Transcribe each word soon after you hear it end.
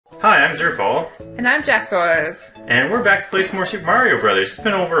Hi, I'm Zerfall. And I'm Jaxors. And we're back to play some more Super Mario Brothers. It's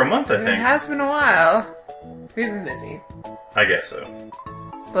been over a month, I It think. has been a while. We've been busy. I guess so.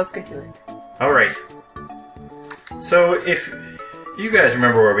 Let's get to it. Alright. So, if you guys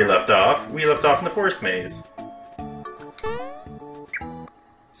remember where we left off in the forest maze.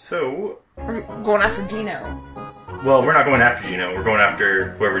 So... We're going after Geno. Well, we're not going after Geno. We're going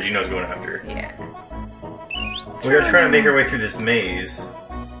after whoever Geno's going after. Yeah. We're gonna try to make our way through this maze.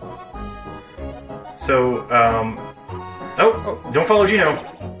 So, Oh, don't follow Geno!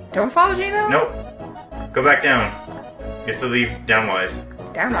 Don't follow Geno? Nope. Go back down. You have to leave downwise.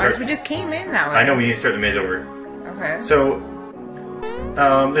 Downwards? We just came in that way. I know, we need to start the maze over. Okay. So,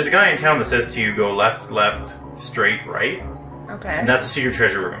 there's a guy in town that says to you go left, left, straight, right. Okay. And that's the secret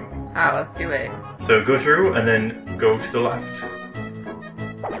treasure room. Ah, let's do it. So go through and then go to the left.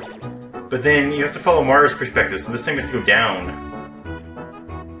 But then you have to follow Mario's perspective, so this time you have to go down.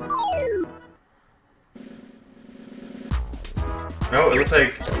 No, it looks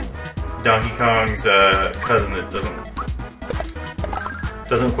like Donkey Kong's cousin that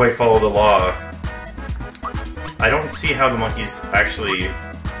doesn't quite follow the law. I don't see how the monkeys actually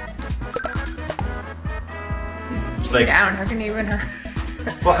He's down. How can he even hurt?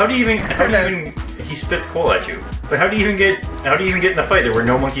 Well, how do you even he spits coal at you? But how do you even get in the fight? There were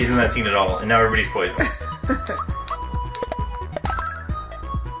no monkeys in that scene at all, and now everybody's poisoned.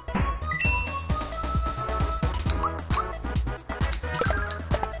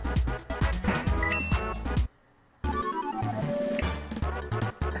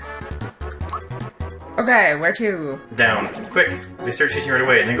 Okay, where to? Down. Quick! They start chasing you right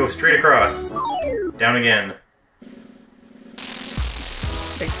away, and then go straight across. Down again.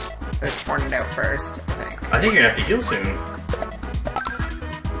 Let's horn it out first, I think. I think you're gonna have to heal soon.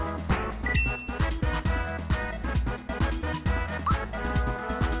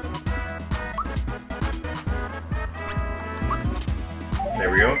 There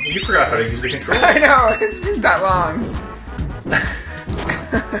we go. You forgot how to use the controller. I know, it's been that long.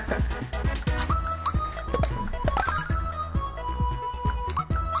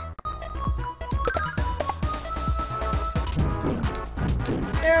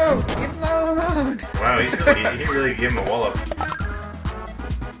 No, leave him all alone. Wow, he really gave him a wallop.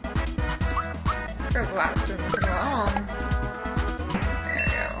 This goes lasting for long. There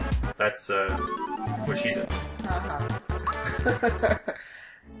we go. That's what she said. Uh-huh.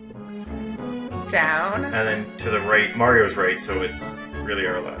 Down. And then to the right, Mario's right, so it's really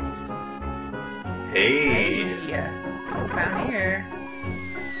our left. Hey! So down here.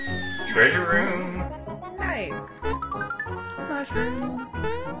 Treasure room! Nice. Mushroom.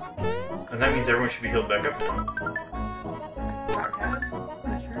 And that means everyone should be healed back up now.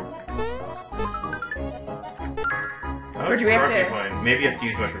 Mushroom. Oh, Or do we have rocky to- point. Maybe you have to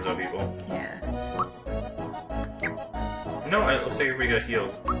use mushrooms on people. Yeah. No, it looks like everybody got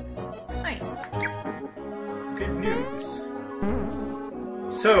healed. Nice. Good news.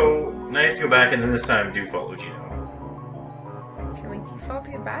 So, now you have to go back and then this time do follow Geno. Can we default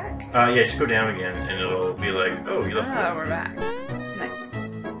it back? Yeah, just go down again and it'll be like, oh, you left Oh, we're back. Nice.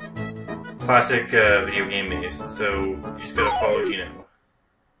 the classic video game maze. So, you just gotta follow Geno.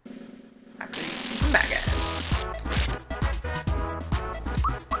 After you come back at it.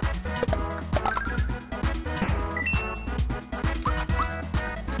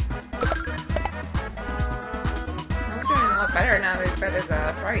 He's doing a lot better now that he's got his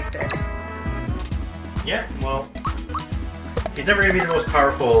fry stick. Yeah, well, he's never gonna be the most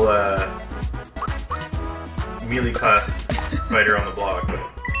powerful melee class fighter on the block, but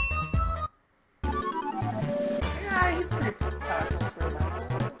Yeah, he's pretty powerful for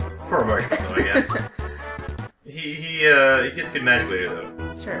that. for a marshmallow, I guess. he gets good magic later though.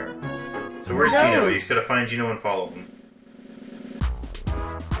 That's true. So where's No. Geno? You just gotta find Geno and follow him.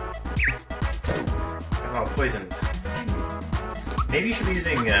 Oh, poisoned. Maybe you should be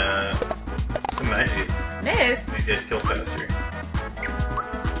using some magic. Miss? These guys kill faster.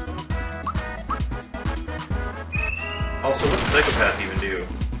 Also, what's Psychopath even do?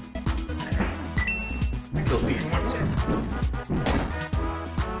 It kills beast monsters.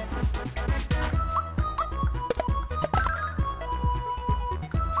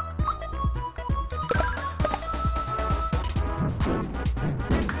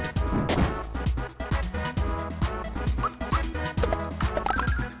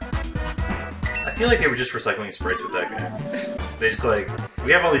 I feel like they were just recycling sprites with that guy. They just like,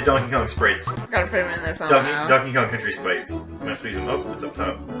 we have all these Donkey Kong sprites. Gotta put him in there somehow. Donkey Kong Country sprites. I'm gonna squeeze them. Oh, it's up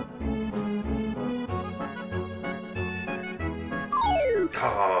top.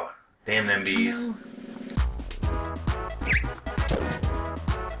 Oh, damn them bees.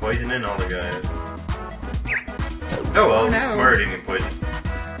 poisoning all the guys. Oh well, no. smart didn't get poisoned.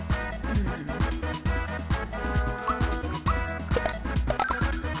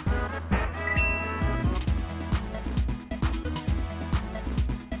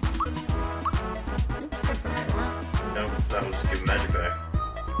 Oops, that's something I want. No, that'll just give him magic back.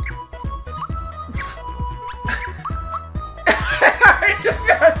 I just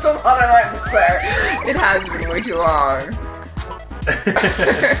pressed a lot of buttons there. It has been way too long.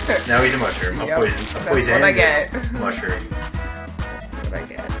 Now he's a mushroom. Yep, That's that's what I get. Mushroom. That's what I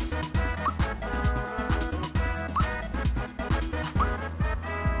get.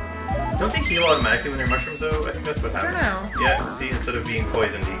 Don't they heal automatically when they're mushrooms though? I think that's what happens. don't know. Yeah, see, instead of being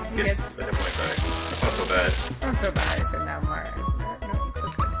poisoned, he gets the hit point back. That's not so bad. It's not so bad. I said now Mars. No, he's still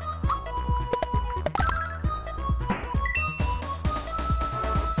good.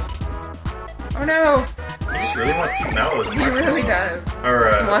 Oh no! He just really wants to keep Mallow as a He mushroom. really does.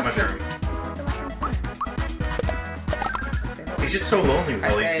 Or He wants to- mushroom. What's the mushroom for? He's just so lonely with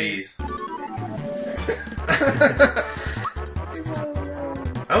all these bees.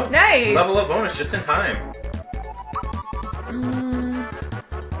 Oh, Nice! level up bonus just in time.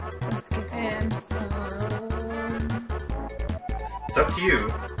 Let's give him some. It's up to you.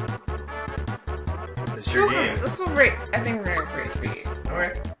 It's your game. Let's go right. I think we're gonna go for HP.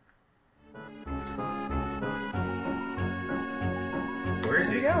 Alright. Where is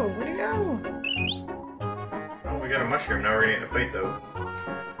he? Where'd he go? Oh, we got a mushroom. Now we're gonna get in a fight though.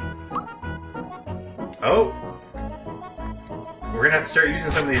 Oh! We're gonna have to start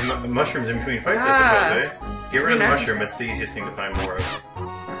using some of these mushrooms in between fights, I suppose, eh? Get rid of the Nice. mushroom, it's the easiest thing to find more of.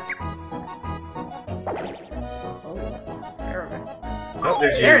 Oh,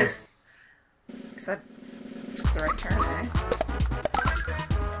 there's you. There's. Is that the right turn, eh?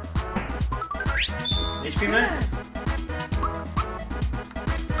 HP max.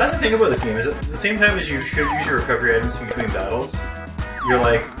 That's the thing about this game, is at the same time as you should use your recovery items in between battles, you're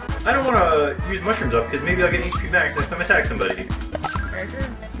like, I don't want to use mushrooms up because maybe I'll get HP max next time I attack somebody. Very true.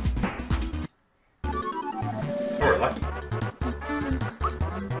 Or lucky.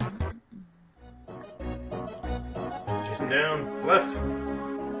 Chase him down. Left.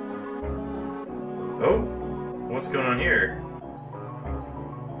 Oh. What's going on here?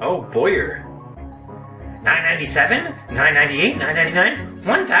 Oh, Boyer. 997? 998? 999?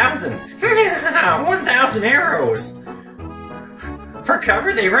 1,000! 1,000 arrows! For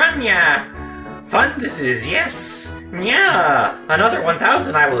cover they run, ya! Fun this is, yes! Yeah! Another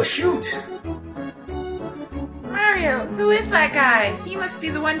 1,000 I will shoot! Mario, who is that guy? He must be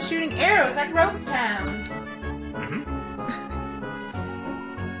the one shooting arrows at Rose Town.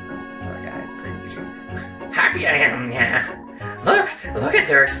 That guy's creepy. Happy I am, yeah! Look at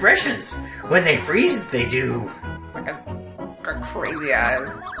their expressions! When they freeze, they do! Got crazy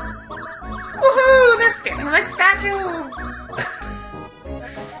eyes. Woohoo! They're standing like statues!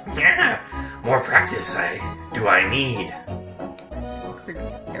 Yeah! More practice do I need. It's creepy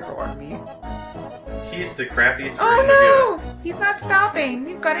arrow army. He's the crappiest version Oh of no! He's not stopping!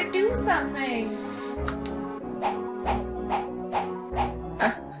 We've got to do something!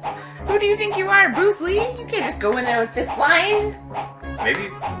 Who do you think you are, Bruce Lee? You can't just go in there with fists flying! you. Maybe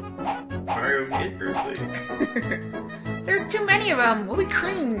Mario did Bruce Lee. There's too many of them! We'll be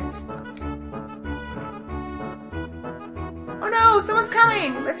creamed! Oh no! Someone's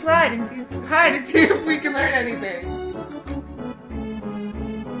coming! Let's hide and see if we can learn anything!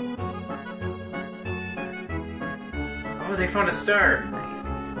 Oh, they found a star. Nice.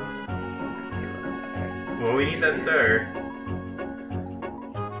 Let's see what's better. Well, we need that star.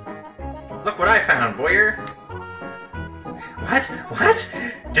 Look what I found, Boyer. What?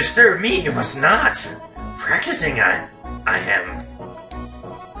 Disturb me, you must not. Practicing I am.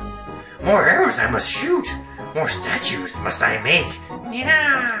 More arrows I must shoot. More statues must I make.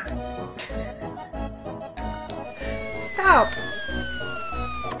 Yeah. Stop!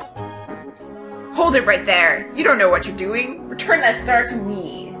 Hold it right there! You don't know what you're doing! Return that star to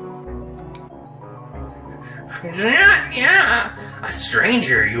me! Yeah. A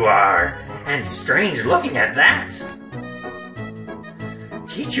stranger you are. And strange looking at that.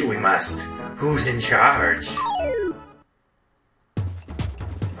 Teach you we must. Who's in charge?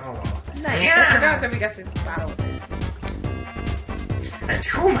 Oh. Nice. Yeah. I forgot that we got to battle with it. And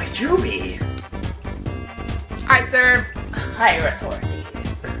who might you be? I serve higher authority.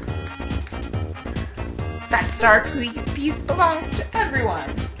 That star piece belongs to everyone.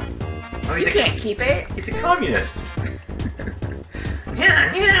 Oh, You can't keep it. He's a communist.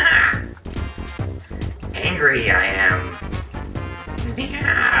 Yeah. Angry I am.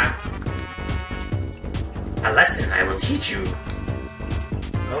 Yeah. A lesson I will teach you.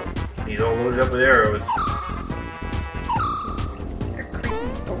 Oh, He's all loaded up with arrows. It's a crazy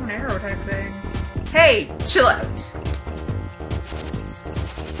bow and arrow type thing. Hey, chill out.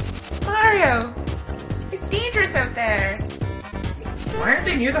 Mario, it's dangerous out there. Why aren't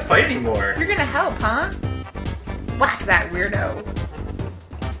they near the fight anymore? You're gonna help, huh? Whack that weirdo.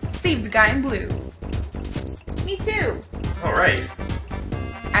 Save the guy in blue. Me too. Alright.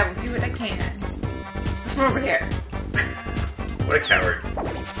 I will do what I can. From over here. What a coward.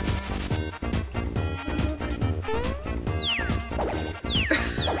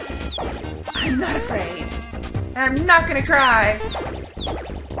 I'm not afraid. And I'm not gonna cry.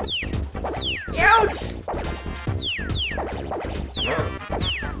 Ouch! Well,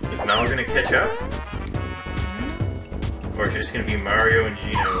 is Mallow gonna catch up? Or is it just gonna be Mario and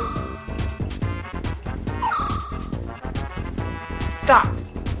Geno? Stop.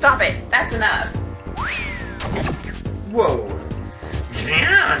 Stop it. That's enough. Whoa!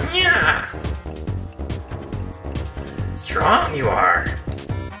 Yeah, yeah! Strong you are.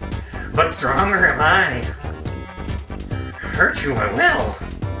 But stronger am I. Hurt you I will.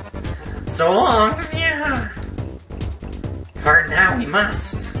 So long, yeah. Part now we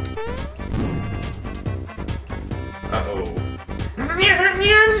must. Uh-oh.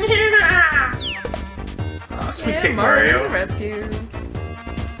 Oh, sweet kick, Mario. To the rescue.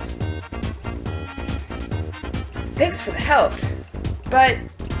 Thanks for the help. But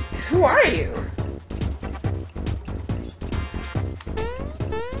who are you?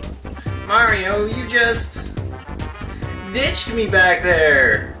 Mario, you just ditched me back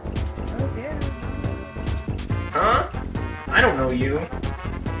there. Oh, yeah. Huh? I don't know you.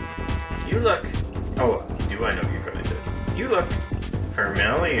 You look... Oh, do I know you? Probably said. You look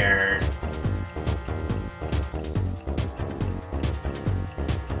familiar.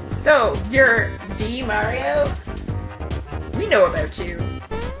 So, you're the Mario? We know about you.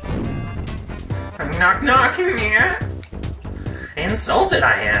 Knock knock, yeah. Insulted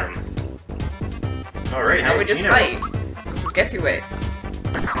I am. Alright, Now we just Geno. fight. Let's just get to it.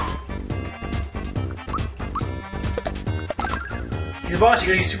 He's a boss, you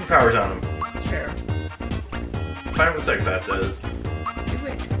gotta use superpowers on him. That's true. Find out what psychopath does. Let's do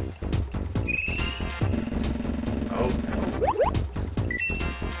it. Oh.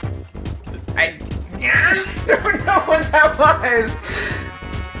 I Yeah. don't know what that was.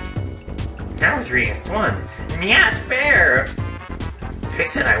 Now 3 against 1. Not fair.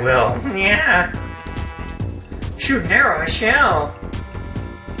 Fix it, I will. Yeah. Shoot an arrow, I shall.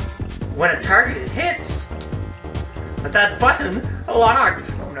 When a target hits, but that button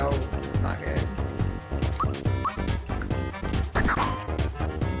locked. Oh no, it's not good.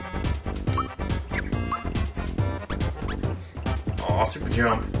 Aw, super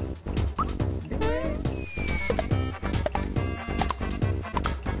jump. Do it.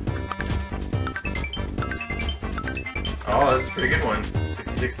 Oh, that's a pretty good one.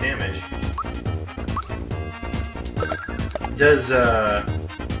 66 damage. Does,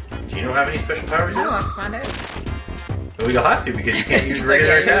 Geno have any special powers I'll yet? have to find out. Well, you'll have to because you can't use Just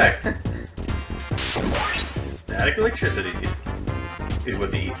regular like attack. Aries. Static electricity is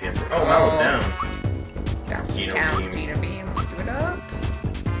what the E stands for. Oh, Mallow's down. Down. Geno Down. beam. Geno beam. Let's do it up.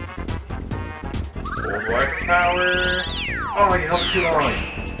 Old weapon power. Oh, you held it too long.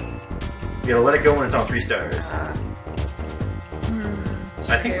 You gotta let it go when it's on 3 stars.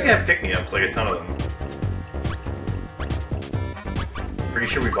 I think we have pick-me-ups, like a ton of them. Pretty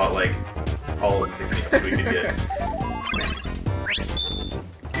sure we bought, like, all of the pick-me-ups we could get.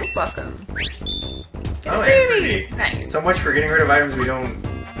 You're welcome. Get Oh, a and freebie. freebie. Nice. So much for getting rid of items we don't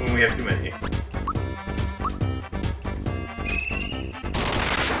when we have too many.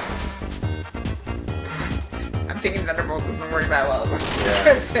 I'm thinking Thunderbolt doesn't work that well Yeah.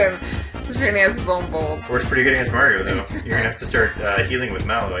 against him. This really has his own bolt. Works pretty good against Mario, though. You're gonna have to start healing with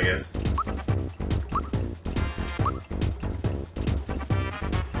Mallow, I guess.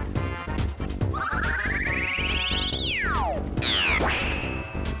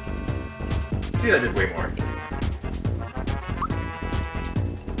 See, that did way more.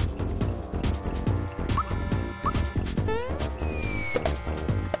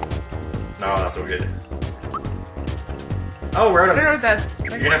 No, not so good. Oh, we're out I don't know what of... that's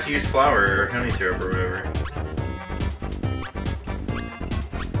You're gonna have to use flour or honey syrup or whatever.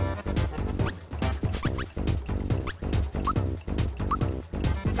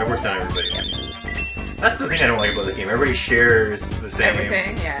 That works on everybody. That's the thing I don't like about this game. Everybody shares the same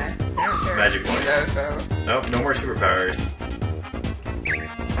everything, yeah. They don't share magic with me, points. though, so. Nope, no more superpowers.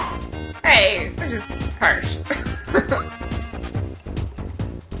 Hey, that's just harsh.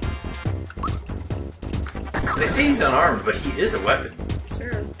 They say he's unarmed, but he is a weapon. It's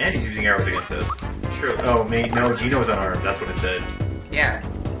true. And he's using arrows against us. Sure. Oh, no, Geno's unarmed. That's what it said. Yeah.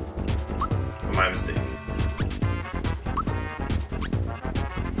 My mistake.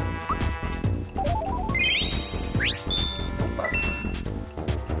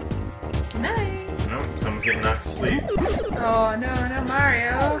 Nice. No, someone's getting knocked to sleep. Oh no, no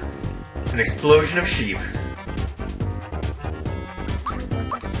Mario. An explosion of sheep. Where's our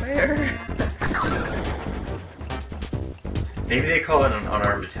best player? Maybe they call it an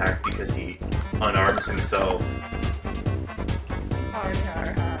unarmed attack because he unarms himself. Har,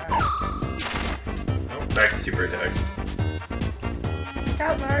 har, har. Oh, back to super attacks. Look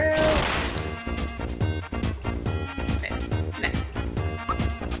out, Mario. Nice, nice.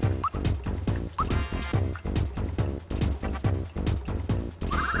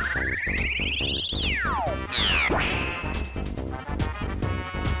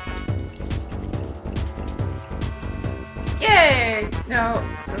 Yay! No,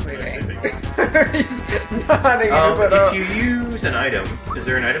 still leaving. He's nodding his head up. If you use an item, is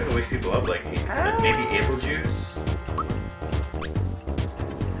there an item that wakes people up? Like maybe apple juice?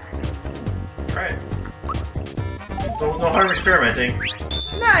 Try it. No harm experimenting.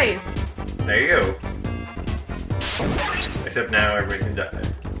 Nice! There you go. Except now everybody can die.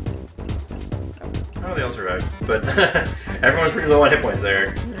 Oh, they all survived. But everyone's pretty low on hit points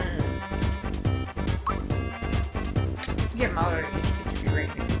there. You get moderate HP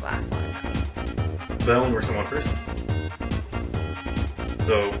rating if you last long enough. But that only works on one person.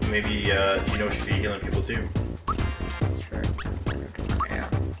 So maybe Geno should be healing people too. That's true. That's a good Mario.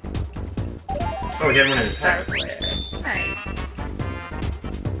 Oh, he had one in his attack. Nice.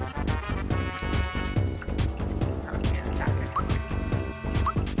 Oh, yeah, attack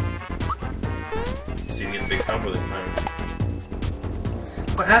it. See, you get a big combo this time.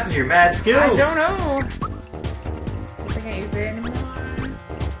 What happened to your mad skills? I don't know. Since I can't use it anymore.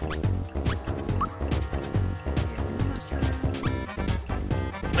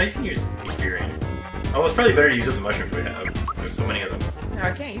 No, you can use HP rain. Oh, it's probably better to use up the mushrooms we have. There's so many of them. No,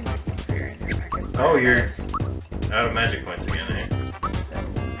 I can't use it right now. I guess Oh, you're out of magic points again, eh? so.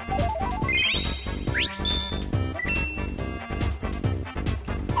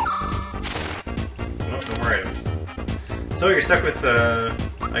 No, no more items. So you're stuck with,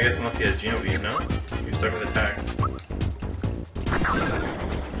 I guess unless he has Geno beat, no? You're stuck with attacks.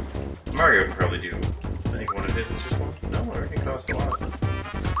 Mario can probably do, I think one of his is just one. No, everything costs a lot.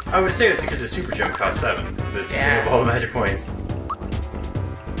 I would say that because the super gem costs 7, but it's using up all the magic points.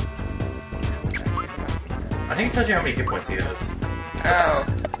 I think it tells you how many hit points he has. Oh,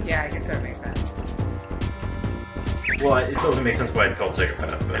 yeah, I guess that makes sense. Well, it still doesn't make sense why it's called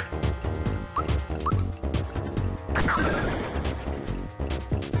Psychopath, but...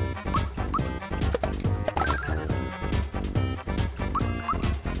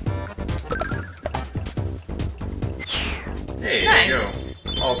 Hey, Nice. there you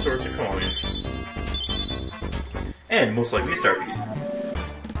go. All sorts of coins. And most likely a star piece.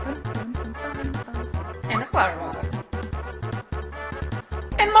 And a flower box.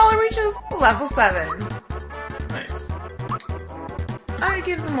 And Molly reaches level 7. Nice. I'm gonna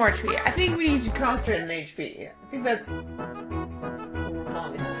give them more HP. I think we need to concentrate on HP. I think that's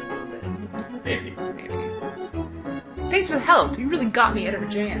falling behind a little bit. Maybe. Maybe. Thanks for the help. You really got me out of a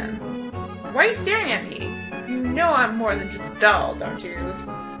jam. Why are you staring at me? You know I'm more than just a doll, don't you? He's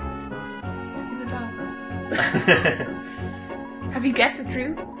a doll. Have you guessed the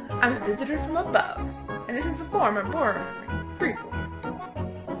truth? I'm a visitor from above, and this is the form of Boron. Briefly.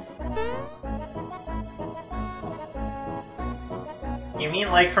 You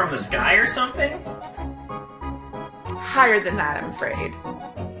mean like from the sky or something? Higher than that, I'm afraid.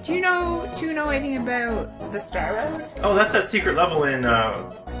 Do you know anything about the Star Road? Oh, that's that secret level in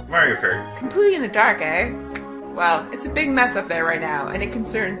Mario Kart. Completely in the dark, eh? Well, it's a big mess up there right now, and it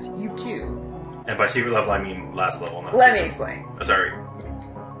concerns you too. And by secret level, I mean last level. Not Let me secret. explain. Sorry.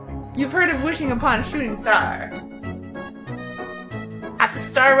 You've heard of wishing upon a shooting star. At the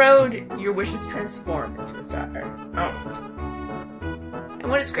Star Road, your wish is transformed into a star. Oh. And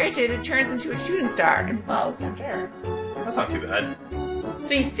when it's granted, it turns into a shooting star and falls onto Earth. That's not too bad.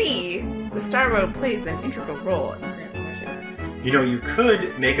 So you see, the Star Road plays an integral role in granting wishes. You know, you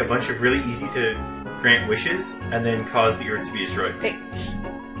could make a bunch of really easy to grant wishes and then cause the Earth to be destroyed. Hey, shh.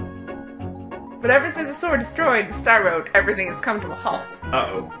 But ever since the sword destroyed the Star Road, everything has come to a halt.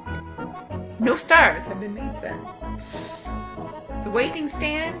 Uh-oh. No stars have been made since. The way things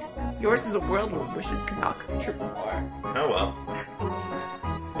stand, yours is a world where wishes cannot come true anymore. Oh well.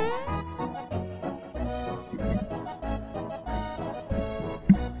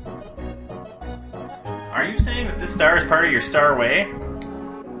 Are you saying that this star is part of your star way?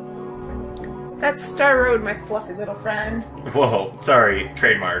 That's Star Road, my fluffy little friend. Whoa, sorry,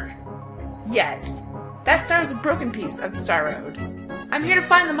 trademark. Yes, that star is a broken piece of the Star Road. I'm here to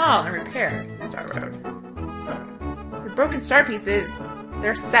find them all and repair the Star Road. For broken star pieces,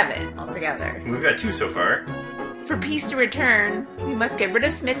 there are 7 altogether. We've got 2 so far. For peace to return, we must get rid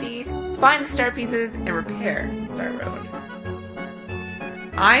of Smithy, find the star pieces, and repair the Star Road.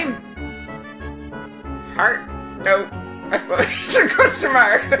 I'm... Heart? No. Exclamation question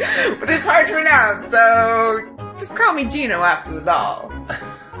mark. But it's hard to pronounce, so just call me Geno after the doll.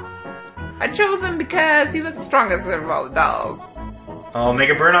 I chose him because he looked the strongest of all the dolls. I'll make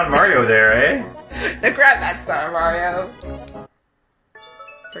a burn on Mario there, eh? Now grab that star, Mario.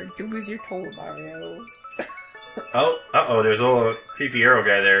 Sorry, do as you're told, Mario. Oh, uh-oh, there's a little creepy arrow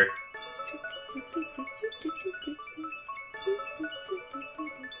guy there.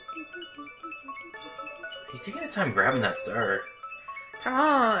 He's taking his time grabbing that star. Come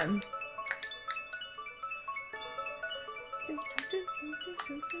on.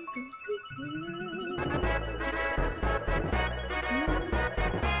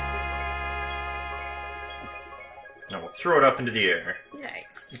 Now we'll throw it up into the air.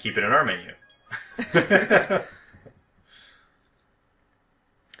 Nice. Keep it in our menu.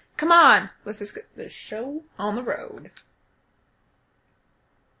 Come on, let's just get the show on the road.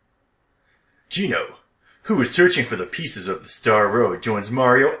 Geno, who is searching for the pieces of the Star Road, joins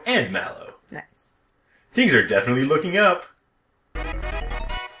Mario and Mallow. Nice. Things are definitely looking up.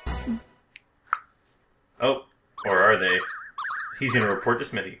 Oh, or are they? He's gonna report to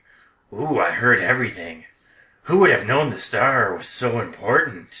Smithy. Ooh, I heard everything. Who would have known the star was so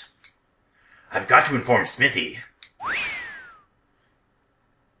important? I've got to inform Smithy.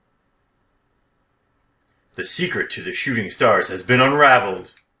 The secret to the shooting stars has been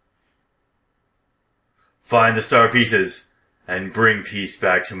unraveled. Find the star pieces and bring peace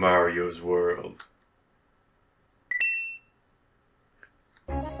back to Mario's world.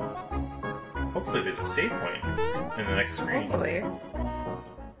 Hopefully there's a save point in the next screen. Hopefully.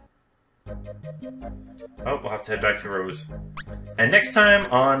 Oh, we'll have to head back to Rose. And next time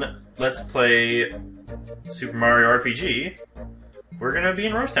on Let's Play Super Mario RPG, we're gonna be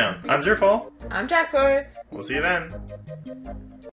in Rosetown. I'm Zerfall. I'm Jaxors. We'll see you then.